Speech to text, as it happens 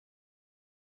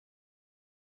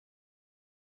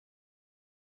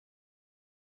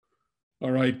All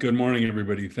right, good morning,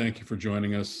 everybody. Thank you for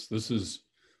joining us. This is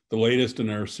the latest in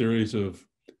our series of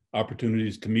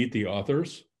opportunities to meet the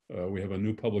authors. We have a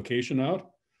new publication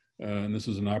out, and this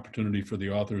is an opportunity for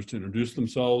the authors to introduce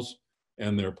themselves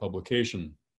and their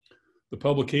publication. The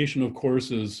publication, of course,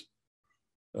 is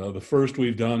the first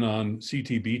we've done on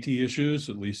CTBT issues,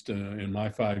 at least in my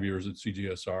 5 years at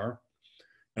CGSR.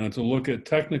 And it's a look at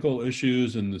technical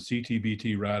issues in the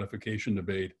CTBT ratification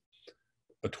debate,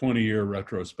 a 20-year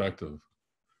retrospective.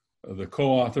 The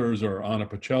co-authors are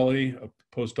Peczeli, a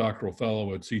postdoctoral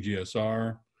fellow at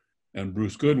CGSR, and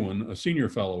Bruce Goodwin, a senior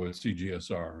fellow at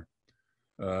CGSR.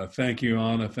 Thank you,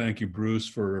 Anna. Thank you, Bruce,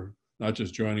 for not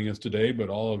just joining us today, but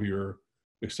all of your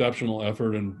exceptional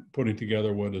effort in putting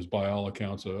together what is, by all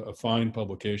accounts, a fine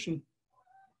publication.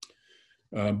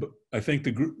 But I think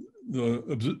the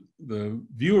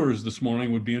viewers this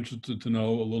morning would be interested to know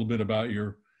a little bit about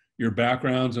your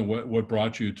backgrounds and what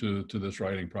brought you to this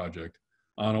writing project.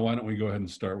 Anna, why don't we go ahead and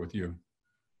start with you?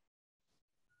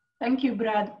 Thank you,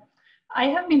 Brad. I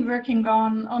have been working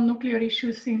on nuclear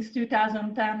issues since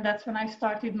 2010. That's when I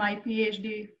started my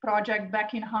PhD project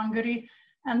back in Hungary.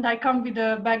 And I come with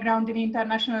a background in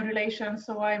international relations,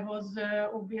 so I was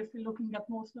obviously looking at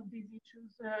most of these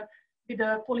issues with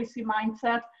a policy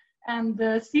mindset. And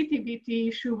the CTBT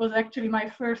issue was actually my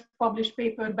first published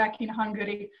paper back in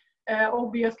Hungary.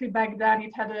 Obviously, back then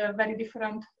it had a very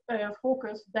different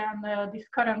focus than this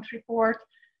current report.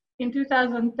 In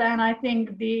 2010, I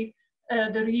think the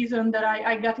reason that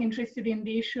I got interested in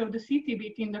the issue of the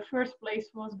CTBT in the first place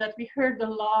was that we heard a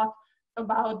lot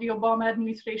about the Obama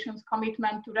administration's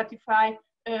commitment to ratify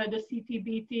the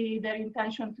CTBT, their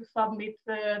intention to submit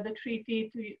the treaty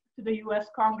to the US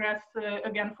Congress,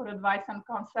 again, for advice and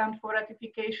consent for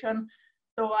ratification.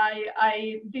 So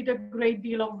I did a great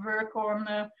deal of work on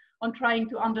trying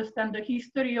to understand the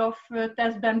history of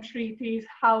test ban treaties,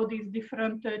 how these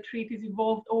different treaties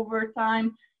evolved over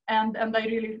time. And I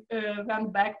really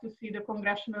went back to see the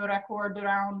congressional record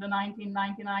around the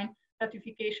 1999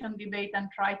 ratification debate and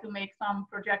try to make some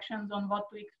projections on what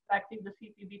to expect if the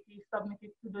CTBT is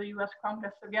submitted to the US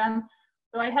Congress again.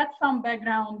 So I had some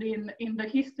background in the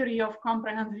history of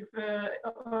comprehensive,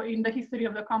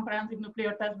 the Comprehensive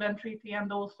Nuclear Test Ban Treaty,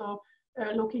 and also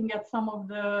looking at some of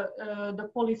the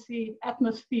policy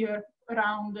atmosphere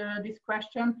around this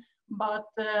question. But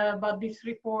this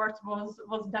report was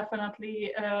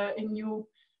definitely a new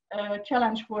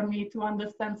challenge for me to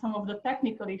understand some of the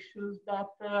technical issues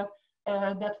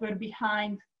that were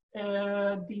behind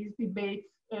these debates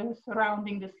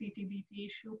surrounding the CTBT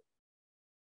issue.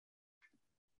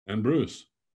 And Bruce.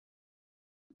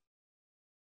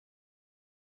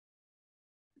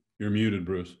 You're muted,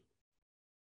 Bruce.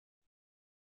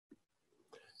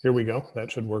 Here we go.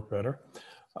 That should work better.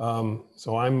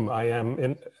 So I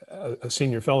am a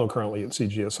senior fellow currently at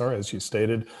CGSR, as you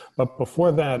stated. But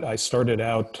before that, I started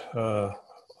out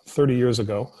 30 years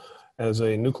ago as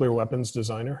a nuclear weapons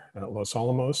designer at Los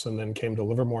Alamos, and then came to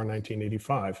Livermore in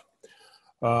 1985.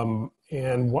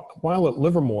 And while at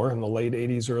Livermore in the late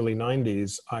 80s, early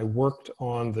 90s, I worked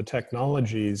on the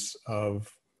technologies of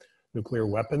nuclear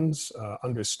weapons,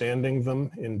 understanding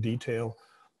them in detail.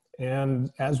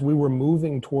 And as we were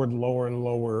moving toward lower and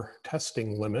lower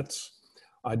testing limits,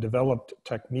 I developed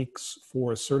techniques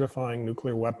for certifying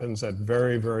nuclear weapons at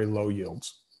very, very low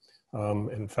yields.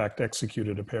 In fact,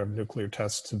 executed a pair of nuclear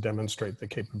tests to demonstrate the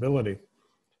capability.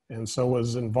 And so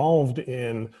was involved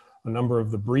in a number of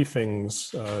the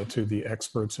briefings to the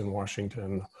experts in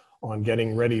Washington on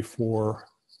getting ready for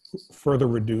further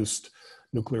reduced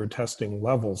nuclear testing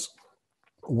levels,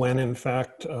 when in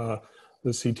fact the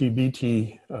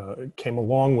CTBT came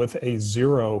along with a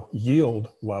 0 yield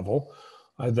level.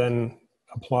 I then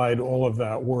applied all of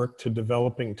that work to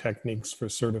developing techniques for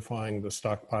certifying the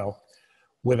stockpile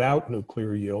without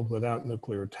nuclear yield, without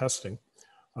nuclear testing,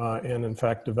 and in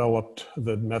fact developed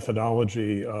the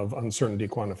methodology of uncertainty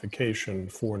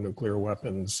quantification for nuclear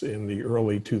weapons in the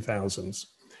early 2000s.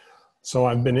 So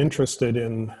I've been interested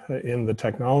in the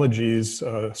technologies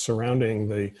surrounding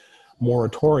the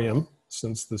moratorium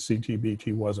since the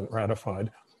CTBT wasn't ratified,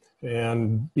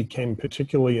 and became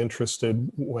particularly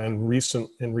interested when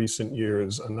in recent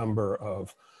years a number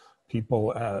of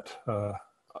people at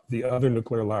the other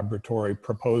nuclear laboratory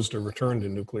proposed a return to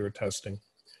nuclear testing,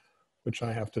 which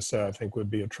I have to say I think would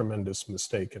be a tremendous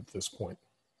mistake at this point.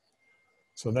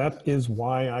 So that is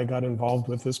why I got involved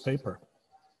with this paper.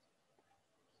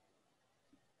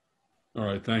 All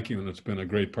right, thank you. And it's been a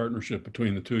great partnership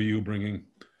between the two of you, bringing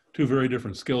two very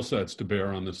different skill sets to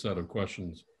bear on this set of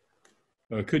questions.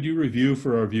 Could you review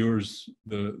for our viewers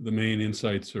the main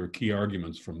insights or key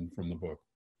arguments from the book?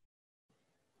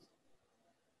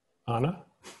 Anna?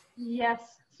 Yes,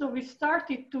 so we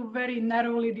started to very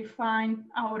narrowly define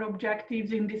our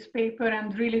objectives in this paper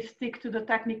and really stick to the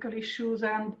technical issues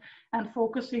and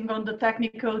focusing on the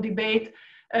technical debate.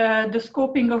 The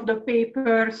scoping of the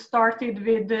paper started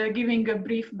with giving a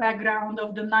brief background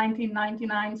of the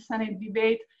 1999 Senate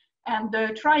debate and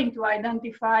trying to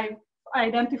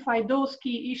identify those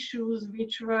key issues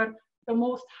which were the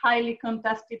most highly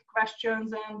contested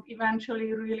questions and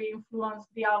eventually really influenced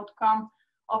the outcome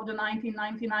of the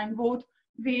 1999 vote.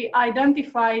 We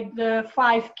identified the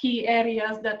 5 key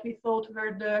areas that we thought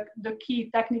were the key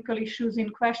technical issues in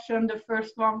question. The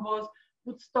first one was,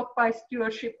 would stockpile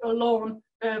stewardship alone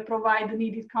provide the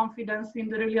needed confidence in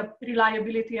the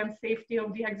reliability and safety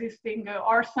of the existing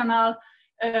arsenal?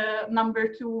 Number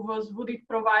 2 was, would it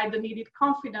provide the needed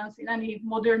confidence in any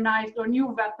modernized or new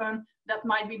weapon that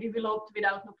might be developed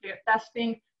without nuclear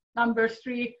testing? Number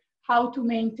 3, how to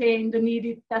maintain the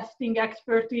needed testing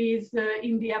expertise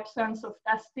in the absence of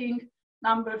testing.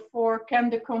 Number 4, can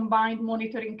the combined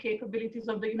monitoring capabilities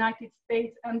of the United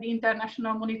States and the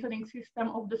international monitoring system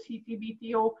of the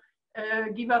CTBTO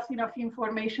give us enough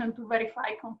information to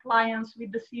verify compliance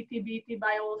with the CTBT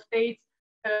by all states,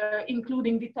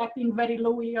 including detecting very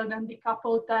low yield and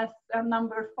decoupled tests? And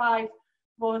number 5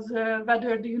 was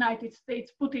whether the United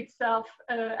States put itself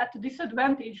at a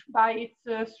disadvantage by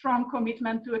its strong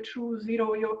commitment to a true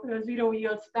zero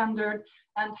yield standard,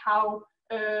 and how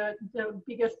the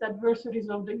biggest adversaries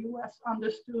of the US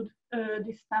understood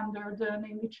this standard,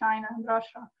 namely China and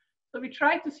Russia. So we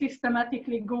tried to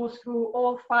systematically go through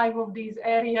all 5 of these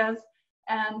areas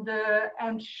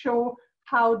and show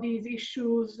how these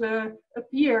issues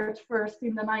appeared first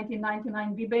in the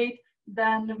 1999 debate.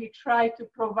 Then we try to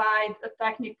provide a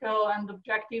technical and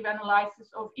objective analysis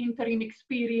of interim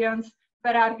experience.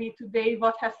 Where are we today?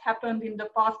 What has happened in the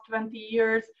past 20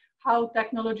 years? How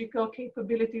technological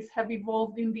capabilities have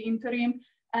evolved in the interim?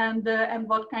 And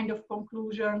what kind of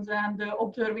conclusions and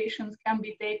observations can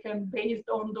be taken based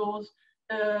on those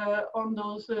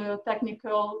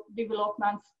technical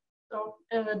developments. So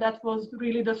that was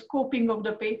really the scoping of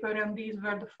the paper, and these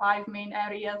were the 5 main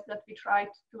areas that we tried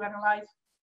to analyze.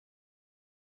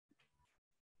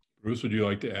 Bruce, would you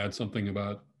like to add something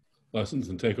about lessons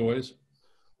and takeaways?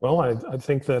 Well, I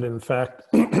think that in fact,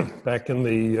 back in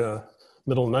the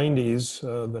middle 90s,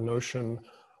 the notion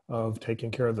of taking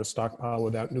care of the stockpile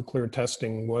without nuclear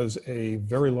testing was a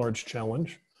very large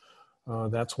challenge.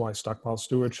 That's why stockpile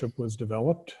stewardship was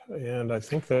developed. And I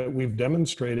think that we've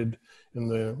demonstrated in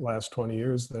the last 20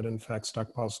 years that in fact,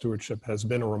 stockpile stewardship has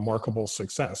been a remarkable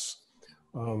success.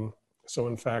 So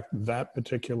in fact, that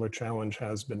particular challenge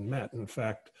has been met. In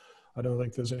fact, I don't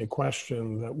think there's any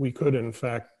question that we could in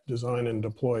fact design and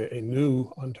deploy a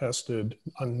new untested,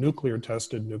 unnuclear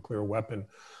tested nuclear weapon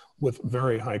with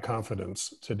very high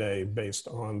confidence today based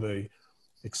on the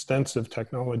extensive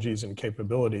technologies and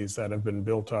capabilities that have been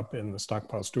built up in the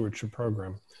stockpile stewardship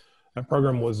program. That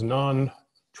program was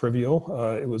non-trivial.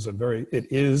 It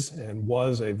is and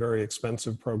was a very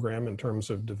expensive program in terms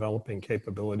of developing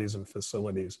capabilities and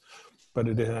facilities, but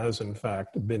it has in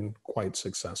fact been quite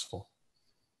successful.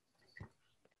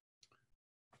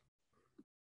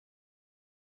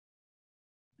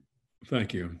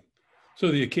 Thank you.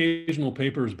 So the occasional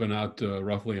paper has been out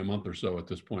roughly a month or so at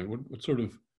this point. What sort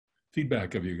of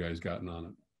feedback have you guys gotten on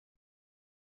it?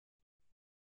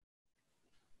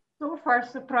 So far,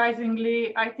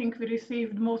 surprisingly, I think we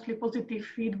received mostly positive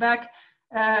feedback.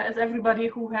 As everybody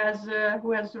who has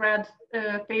read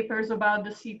papers about the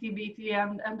CTBT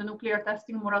and the nuclear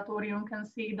testing moratorium can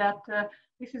see that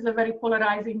this is a very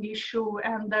polarizing issue,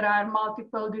 and there are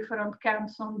multiple different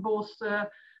camps on both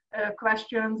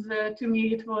questions. To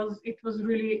me, it was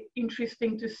really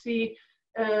interesting to see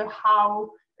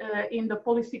how in the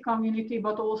policy community,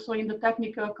 but also in the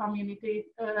technical community,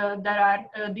 there are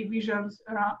divisions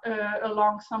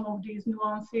along some of these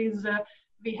nuances.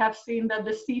 We have seen that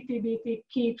the CTBT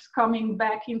keeps coming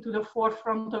back into the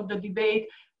forefront of the debate,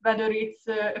 whether it's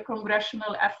a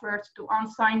congressional effort to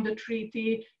unsign the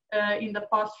treaty in the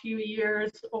past few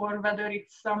years, or whether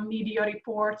it's some media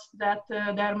reports that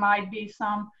there might be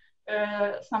some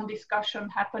discussion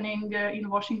happening in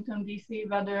Washington, D.C.,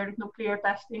 whether nuclear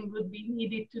testing would be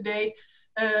needed today.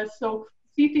 So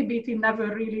CTBT never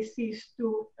really ceased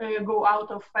to go out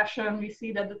of fashion. We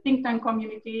see that the think tank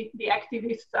community, the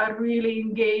activists are really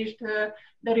engaged.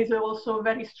 There is also a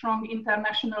very strong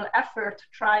international effort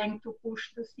trying to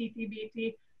push the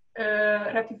CTBT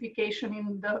ratification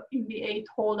in the 8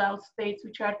 holdout states,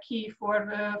 which are key for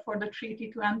the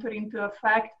treaty to enter into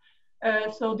effect.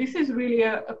 So this is really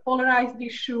a polarized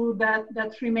issue that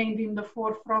remained in the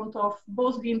forefront of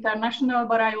both the international,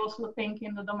 but I also think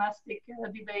in the domestic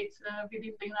debates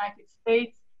within the United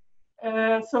States.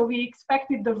 So we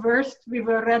expected the worst. We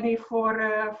were ready for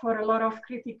a lot of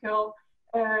critical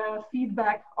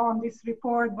feedback on this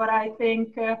report, but I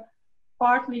think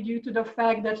partly due to the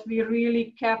fact that we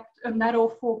really kept a narrow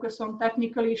focus on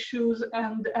technical issues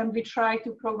and we tried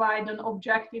to provide an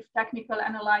objective technical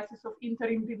analysis of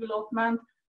interim development,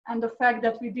 and the fact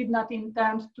that we did not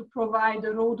intend to provide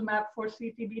a roadmap for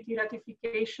CTBT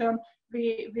ratification,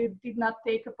 we did not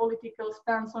take a political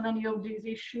stance on any of these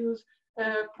issues,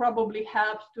 probably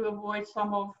helps to avoid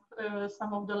some of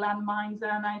the landmines.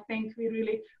 And I think we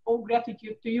really owe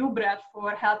gratitude to you, Brad,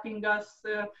 for helping us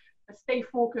stay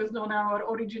focused on our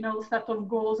original set of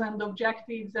goals and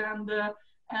objectives,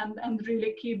 and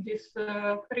really keep this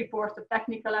report a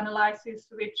technical analysis,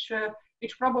 which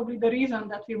probably the reason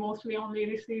that we mostly only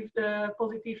received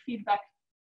positive feedback.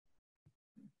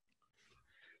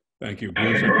 Thank you,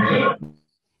 Bruce.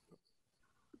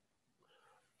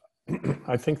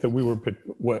 I think that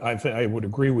I would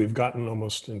agree, we've gotten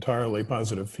almost entirely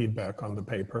positive feedback on the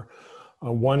paper.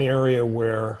 One area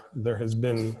where there has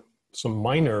been some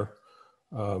minor,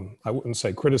 I wouldn't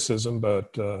say criticism,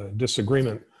 but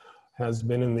disagreement has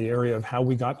been in the area of how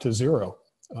we got to zero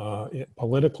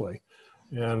politically.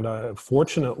 And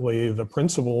fortunately, the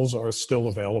principals are still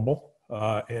available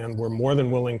and were more than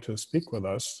willing to speak with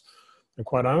us. And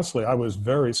quite honestly, I was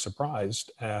very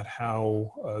surprised at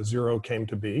how zero came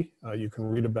to be. You can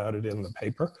read about it in the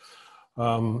paper.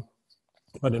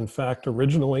 But in fact,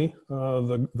 originally,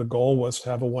 the goal was to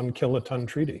have a 1 kiloton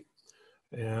treaty.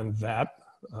 And that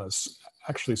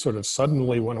actually sort of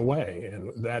suddenly went away.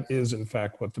 And that is, in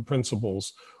fact, what the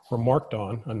principals remarked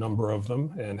on, a number of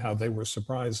them, and how they were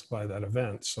surprised by that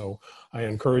event. So I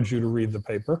encourage you to read the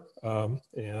paper.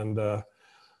 And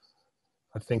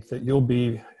I think that you'll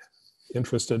be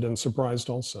interested and surprised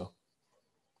also.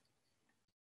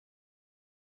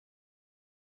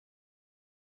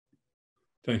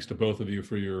 Thanks to both of you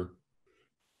for your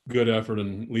good effort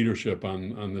and leadership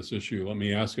on this issue. Let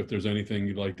me ask if there's anything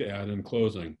you'd like to add in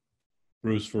closing.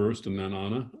 Bruce first and then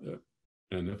Anna,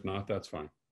 and if not, that's fine.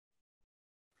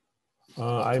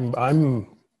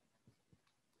 I'm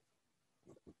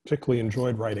particularly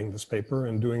enjoyed writing this paper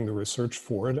and doing the research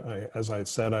for it. As I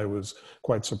said, I was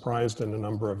quite surprised in a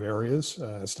number of areas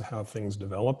as to how things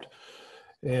developed.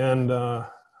 And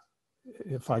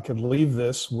if I could leave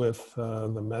this with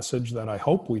the message that I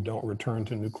hope we don't return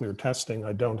to nuclear testing.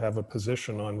 I don't have a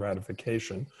position on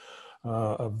ratification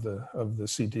of the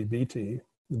CTBT,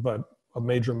 but a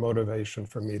major motivation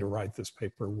for me to write this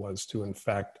paper was to, in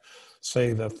fact,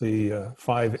 say that the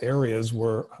 5 areas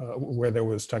where there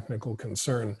was technical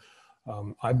concern,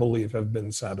 I believe have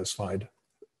been satisfied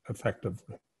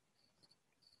effectively.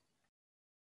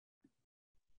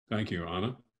 Thank you,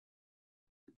 Anna.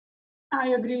 I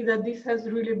agree that this has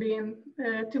really been,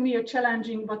 to me, a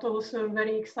challenging but also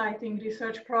very exciting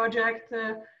research project.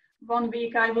 One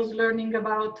week I was learning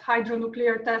about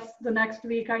hydronuclear tests. The next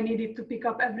week I needed to pick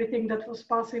up everything that was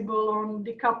possible on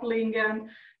decoupling,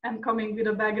 and coming with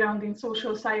a background in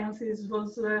social sciences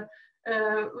was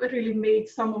really made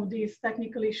some of these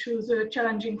technical issues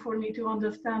challenging for me to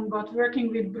understand. But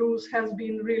working with Bruce has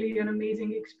been really an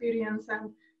amazing experience,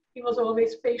 and he was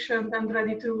always patient and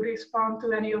ready to respond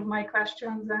to any of my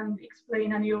questions and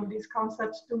explain any of these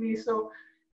concepts to me. So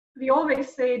we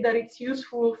always say that it's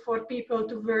useful for people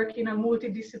to work in a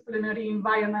multidisciplinary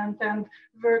environment and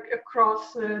work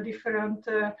across different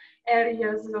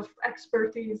areas of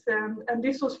expertise. And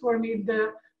this was for me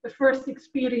the first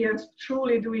experience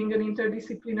truly doing an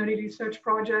interdisciplinary research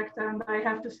project. And I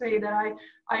have to say that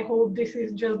I hope this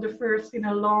is just the first in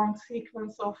a long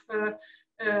sequence of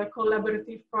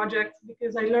collaborative projects,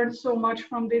 because I learned so much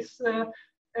from this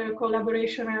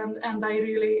collaboration, and I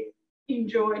really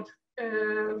enjoyed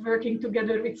working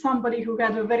together with somebody who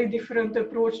had a very different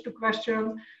approach to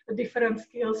questions, a different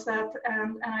skill set,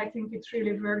 and I think it's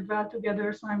really worked well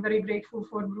together. So I'm very grateful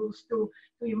for Bruce to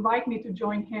invite me to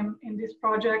join him in this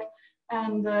project,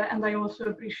 and I also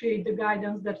appreciate the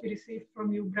guidance that we received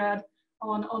from you, Brad,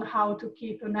 on how to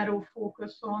keep a narrow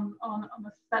focus on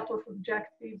a set of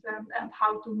objectives and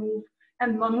how to move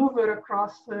and maneuver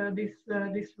across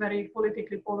this very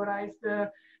politically polarized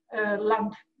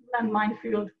land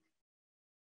minefield.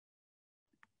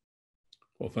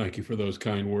 Well, thank you for those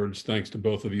kind words. Thanks to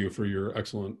both of you for your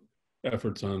excellent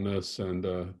efforts on this, and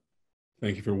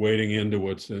thank you for wading into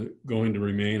what's going to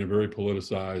remain a very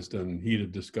politicized and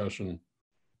heated discussion.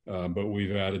 But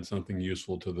we've added something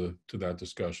useful to that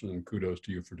discussion, and kudos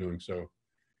to you for doing so.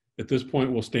 At this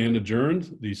point, we'll stand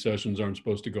adjourned. These sessions aren't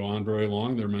supposed to go on very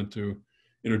long. They're meant to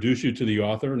introduce you to the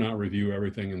author, not review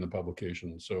everything in the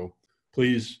publication. So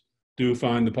please do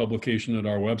find the publication at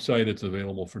our website. It's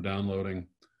available for downloading.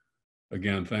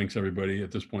 Again, thanks everybody.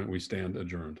 At this point, we stand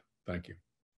adjourned. Thank you.